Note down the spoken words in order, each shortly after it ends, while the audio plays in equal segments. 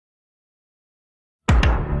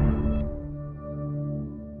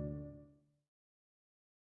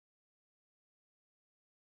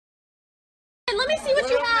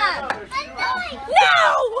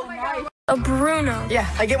A Bruno. Yeah,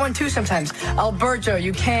 I get one too sometimes. Alberto,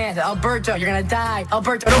 you can't. Alberto, you're gonna die.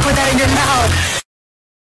 Alberto, don't put that in your mouth.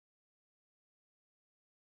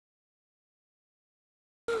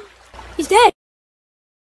 He's dead.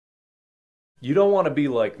 You don't want to be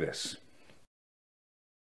like this.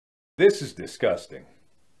 This is disgusting.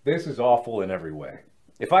 This is awful in every way.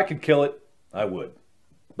 If I could kill it, I would.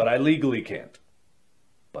 But I legally can't.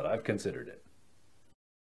 But I've considered it.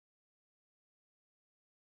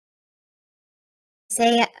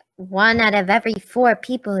 Say 1 out of every 4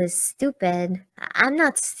 people is stupid. I'm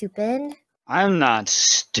not stupid. I'm not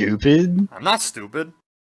stupid. I'm not stupid.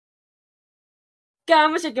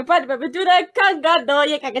 Come and shake your body, baby, do that conga, though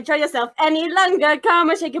you can't control yourself any longer.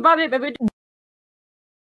 Come and shake your body, baby.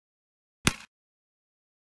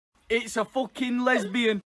 It's a fucking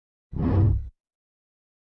lesbian.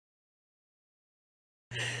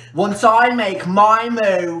 Once I make my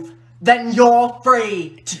move, then you're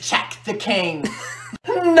free to check the king.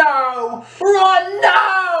 No! Run,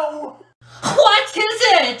 no! What is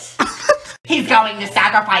it? He's going to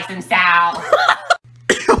sacrifice himself.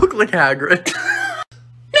 You look like Hagrid.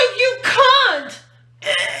 No, you can't!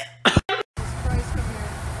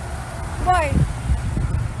 Why?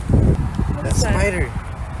 That spider.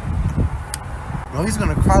 Bro, he's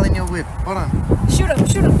gonna crawl in your whip. Hold on. Shoot him,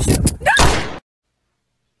 shoot him, shoot him. No!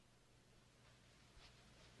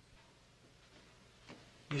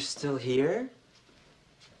 You're still here?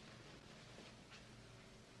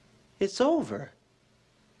 It's over.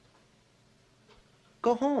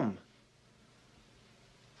 Go home.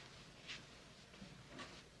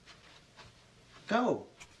 Go.